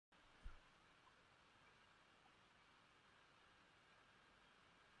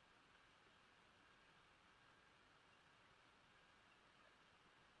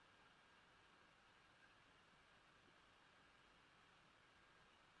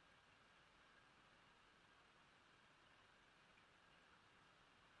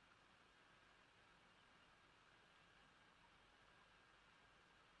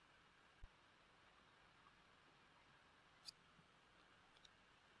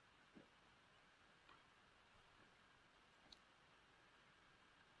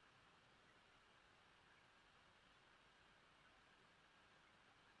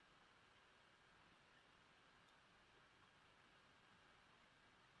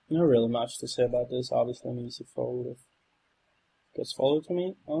Not really much to say about this. Obviously, an easy fold if it gets folded to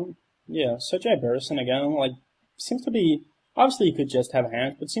me. Yeah, Sergey Barrison again. Like, seems to be obviously he could just have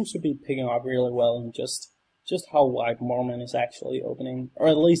hands, but seems to be picking up really well and just how wide Mormon is actually opening, or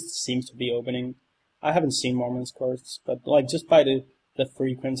at least seems to be opening. I haven't seen Mormon's cards, but like just by the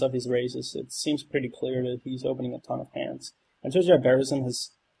frequency of his raises, it seems pretty clear that he's opening a ton of hands. And Sergey Barrison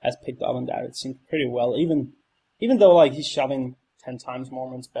has picked up on that. It seems pretty well, even though like he's shoving 10 times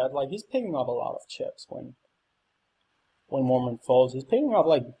Mormon's bet, like he's picking up a lot of chips when Mormon folds. He's picking up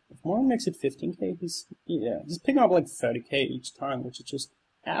like, if Mormon makes it 15k, he's picking up like 30k each time, which is just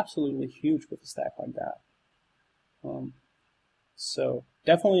absolutely huge with a stack like that. So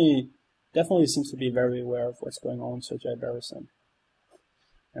definitely seems to be very aware of what's going on with Sergey Barrison.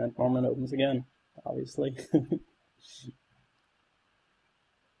 And Mormon opens again, obviously.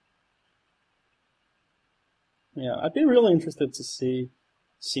 Yeah, I'd be really interested to see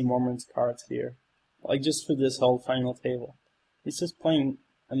Mormon's cards here. Like, just for this whole final table. He's just playing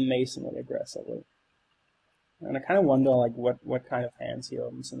amazingly aggressively. And I kind of wonder, like, what kind of hands he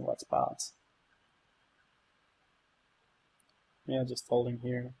opens in what spots. Yeah, just folding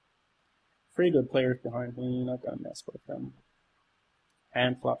here. 3 good players behind me, you're not gonna mess with them.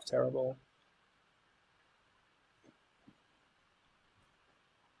 Hand flop's terrible.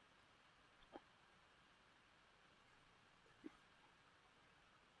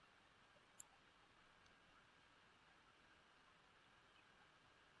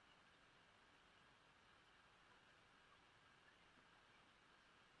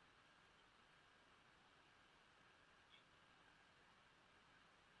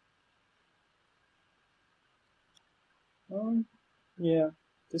 Yeah,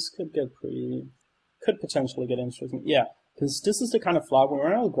 this could potentially get interesting. Yeah, because this is the kind of flop where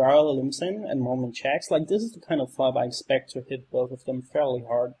Ronald Growler limps in and Mormon checks. Like, this is the kind of flop I expect to hit both of them fairly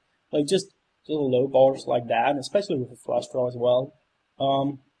hard. Like, just low ballers like that, and especially with a flush draw as well,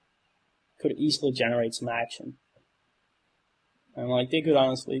 could easily generate some action. And like, they could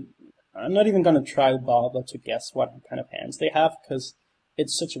honestly, I'm not even gonna try to bother to guess what kind of hands they have, because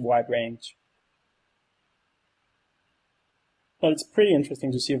it's such a wide range. But it's pretty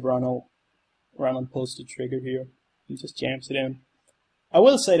interesting to see if Ronald pulls the trigger here. He just jams it in. I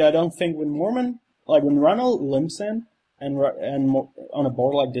will say that I don't think when Ronald limps in and on a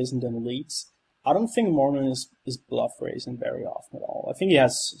board like this and then leads, I don't think Mormon is bluff raising very often at all. I think he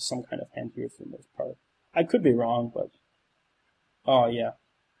has some kind of hand here for the most part. I could be wrong, but oh yeah.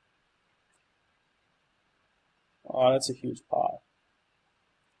 Oh, that's a huge pot.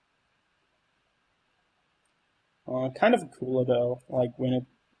 Kind of cooler though. Like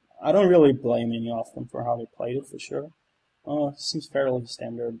I don't really blame any of them for how they played it for sure. It seems fairly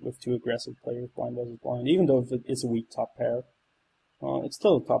standard with 2 aggressive players, blind versus blind. Even though it's a weak top pair, it's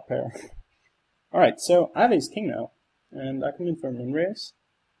still a top pair. All right, so I have ace king now, and I come in for a min raise,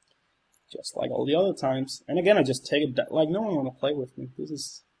 just like all the other times. And again, I just take it like no one want to play with me. This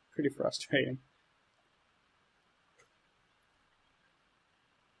is pretty frustrating.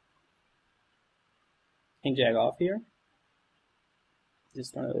 King jack off here.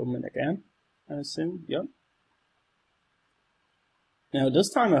 Just gonna open it again, I assume. Yep. Now this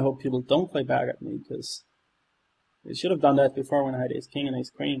time I hope people don't play back at me, because they should have done that before when I had ace king and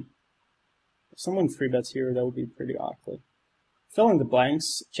ace queen. If someone 3-bets here, that would be pretty awkward. Filling the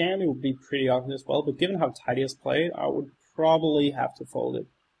blanks jam, it would be pretty awkward as well, but given how tight he has played, I would probably have to fold it.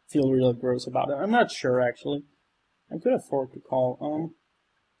 Feel really gross about it. I'm not sure actually. I could afford to call.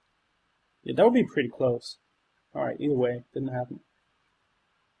 Yeah, that would be pretty close. Alright, either way, didn't happen.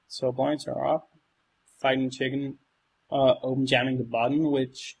 So blinds are up. Fighting chicken, open jamming the button,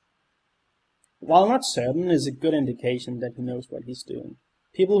 which, while not certain, is a good indication that he knows what he's doing.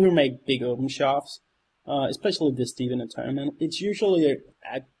 People who make big open shoves, especially this deep in a tournament, it's usually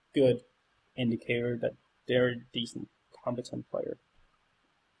a good indicator that they're a decent, competent player.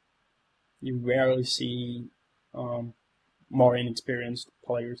 You rarely see more inexperienced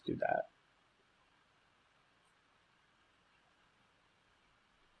players do that.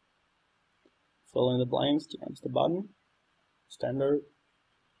 Fill in the blanks, jams the button, standard,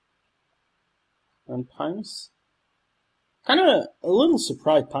 and Pimes. Kind of a little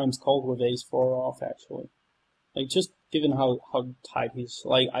surprised Pimes called with ace-4 off, actually. Like, just given how tight he's,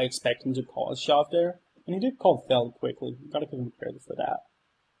 like, I expect him to call a shove there, and he did call fairly quickly. Gotta give him credit for that.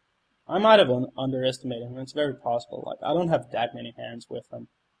 I might have underestimated him, it's very possible. Like, I don't have that many hands with him.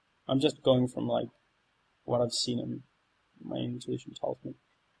 I'm just going from, like, what I've seen him, my intuition tells me.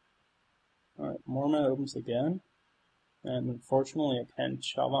 Alright, Mormon opens again, and unfortunately I can't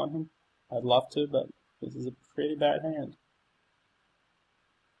shove on him. I'd love to, but this is a pretty bad hand.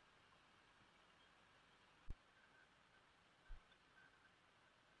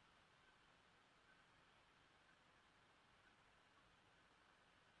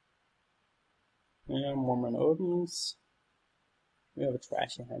 Yeah, Mormon opens. We have a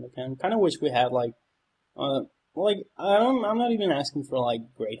trashy hand again. Kind of wish we had like I'm not even asking for like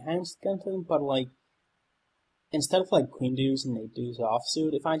great hands against him, but like instead of like queen deuce and eight deuce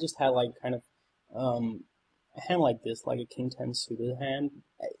offsuit, if I just had like kind of a hand like this, like a king 10 suited hand,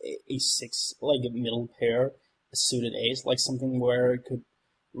 a six, like a middle pair, a suited ace, like something where it could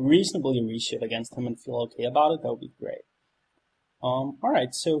reasonably reshift against him and feel okay about it, that would be great.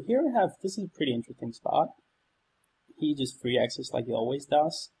 Alright, so here we have, this is a pretty interesting spot. He just free axes like he always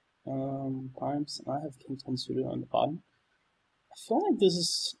does. Times, and I have king 10 suited on the bottom. I feel like this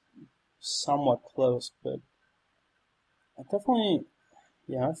is somewhat close, but I definitely,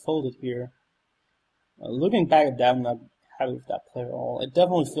 yeah, I folded here. Looking back at that, I'm not happy with that play at all. I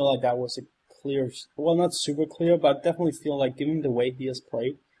definitely feel like that was a clear, well, not super clear, but I definitely feel like, given the way he has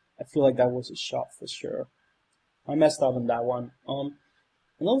played, I feel like that was a shot for sure. I messed up on that one.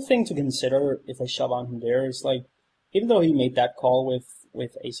 Another thing to consider if I shove on him there is like, even though he made that call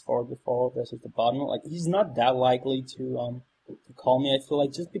with ace forward before versus the button, like he's not that likely to call me. I feel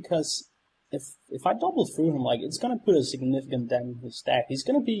like just because if I double through him, like it's gonna put a significant dent in his stack. He's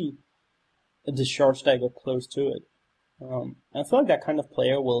gonna be at the short stack or close to it. I feel like that kind of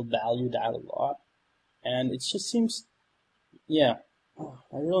player will value that a lot, and it just seems, yeah,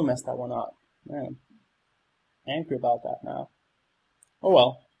 I really messed that one up. Man, angry about that now. Oh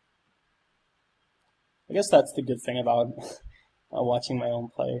well. I guess that's the good thing about watching my own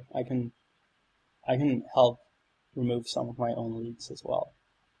play. I can help remove some of my own leads as well.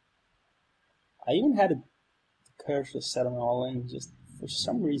 I even had the courage to set them all in, just for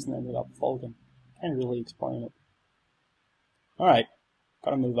some reason I ended up folding. Can't really explain it. Alright,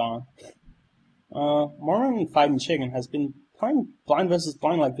 gotta move on. Mormon Fighting Chicken has been playing blind versus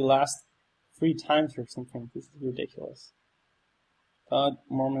blind like the last 3 times or something. This is ridiculous. But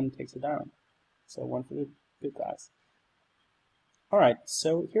Mormon takes it down. So one for the good guys. Alright,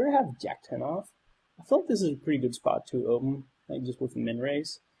 so here I have Jack 10 off. I feel like this is a pretty good spot to open, like just with a min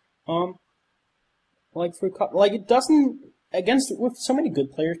raise. Like for like it doesn't against with so many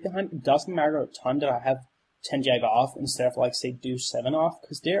good players behind, it doesn't matter a ton that I have 10 Jack off instead of like say deuce 7 off,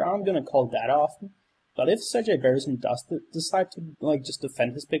 because there I'm gonna call that often. But if Sergey Beresin does decide to like just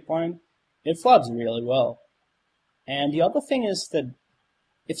defend his big blind, it flops really well. And the other thing is that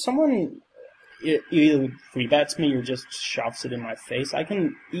if someone either free bets me or just shoves it in my face, I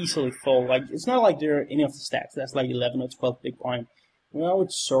can easily fold. Like it's not like there are any of the stacks that's like 11 or 12 big blind. I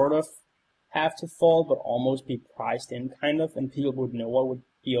would sort of have to fold, but almost be priced in kind of, and people would know I would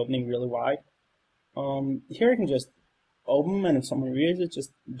be opening really wide. Here I can just open, and if someone reads it,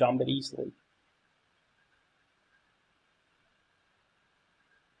 just dump it easily.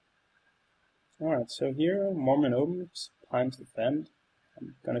 Alright, so here Mormon opens, times defend.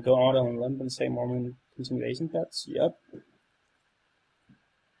 I'm gonna go out on a limb and say Mormon continuation bets. Yep.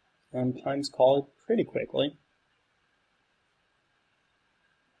 And times call it pretty quickly.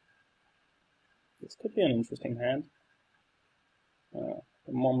 This could be an interesting hand.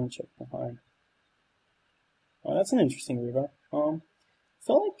 The Mormon check behind. Oh, that's an interesting river. I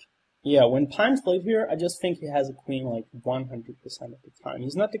feel like, yeah, when Pine's played here, I just think he has a queen like 100% of the time.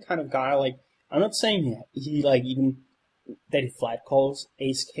 He's not the kind of guy like, I'm not saying he like even that he flat calls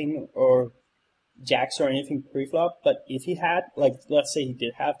ace king or jacks or anything pre-flop, but if he had, like, let's say he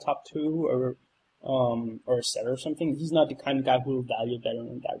did have top 2 or a set or something, he's not the kind of guy who will value better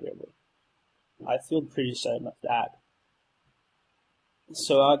than that river. I feel pretty certain of that.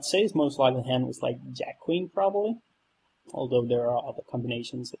 So I'd say his most likely hand was like jack queen probably, although there are other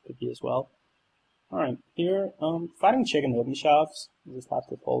combinations it could be as well. Alright, here, fighting chicken open shoves, you just have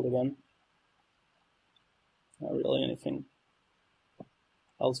to fold again. Not really anything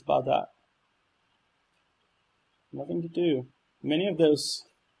else about that. Nothing to do. Many of those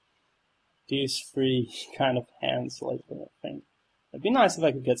deuce-free kind of hands, like, I think. It'd be nice if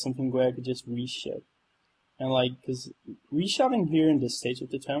I could get something where I could just reshove. And like, because reshoving here in this stage of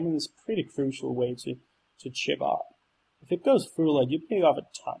the tournament is a pretty crucial way to chip off. If it goes through, like, you pick up a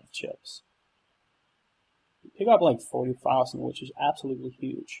ton of chips. You pick up like 40,000, which is absolutely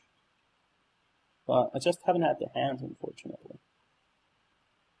huge. But I just haven't had the hands, unfortunately.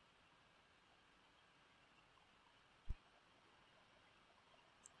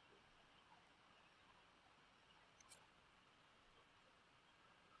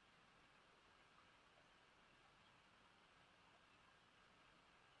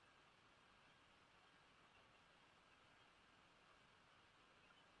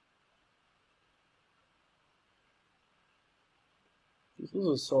 This is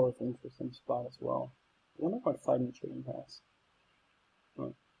a sort of interesting spot as well. I wonder what fighting chicken has. Huh.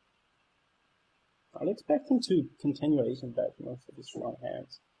 I'd expect him to continuation bet most of his strong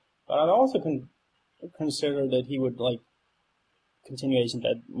hands, but I'd also consider that he would like continuation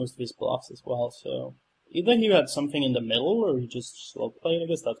bet most of his bluffs as well. So either he had something in the middle or he just slow played. I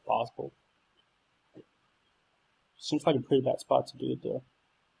guess that's possible. Seems like a pretty bad spot to do it there.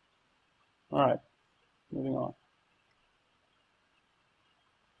 All right, moving on.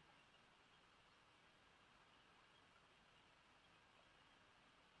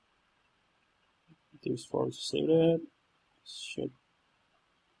 Deuce 4 suited. Should.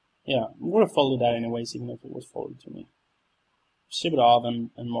 Yeah, I would have folded that anyways, even if it was folded to me. Ship it off, and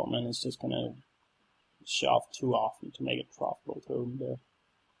Mortman is just gonna shove too often to make it profitable to open there.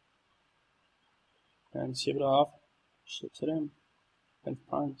 And ship it off, ships it in. 10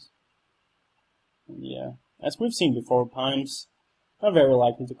 times. And yeah, as we've seen before, Pimes are very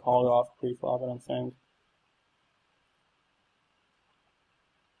likely to call it off pre-flop, I don't think.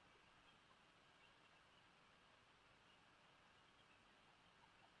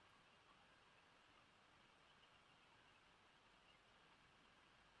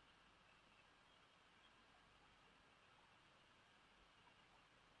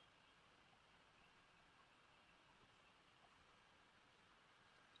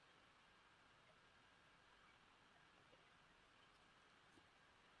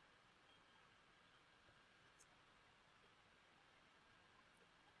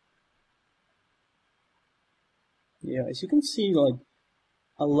 Yeah, as you can see, like,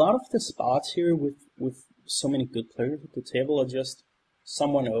 a lot of the spots here with so many good players at the table are just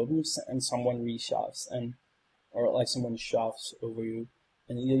someone opens and someone reshoves, and or like someone shoves over you,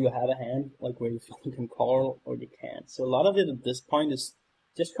 and either you have a hand like where you feel you can call or you can't. So a lot of it at this point is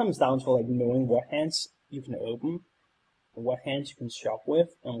just comes down to like knowing what hands you can open, what hands you can shove with,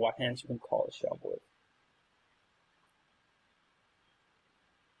 and what hands you can call a shove with.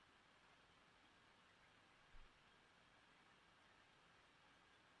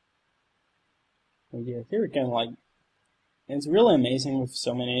 And yeah, here again, like, it's really amazing with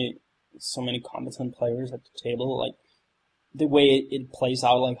so many competent players at the table, like the way it plays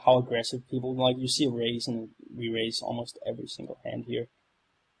out, like how aggressive people, like you see a raise and we raise almost every single hand here.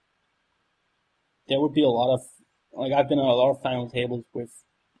 There would be a lot of, like, I've been on a lot of final tables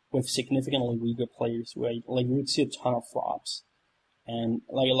with significantly weaker players where like you would see a ton of flops and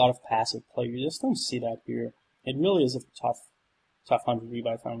like a lot of passive players. You just don't see that here. It really is a tough 100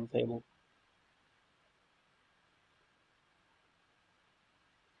 rebuy final table.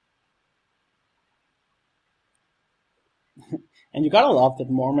 And you gotta love that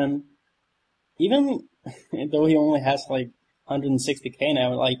Mormon, even though he only has like 160k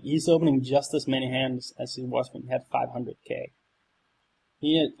now, like he's opening just as many hands as he was when he had 500k.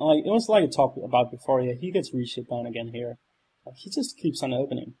 It was like I talked about before. Yeah, he gets reshipped on again here. Like, he just keeps on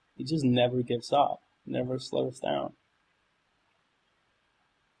opening. He just never gives up, never slows down.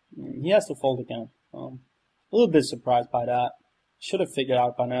 He has to fold again. A little bit surprised by that. Should have figured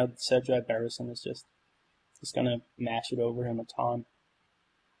out by now that Sergio Barrison is just gonna mash it over him a ton.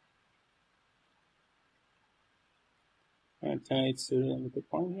 Alright, 10-8 suited and a good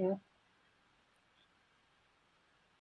point here.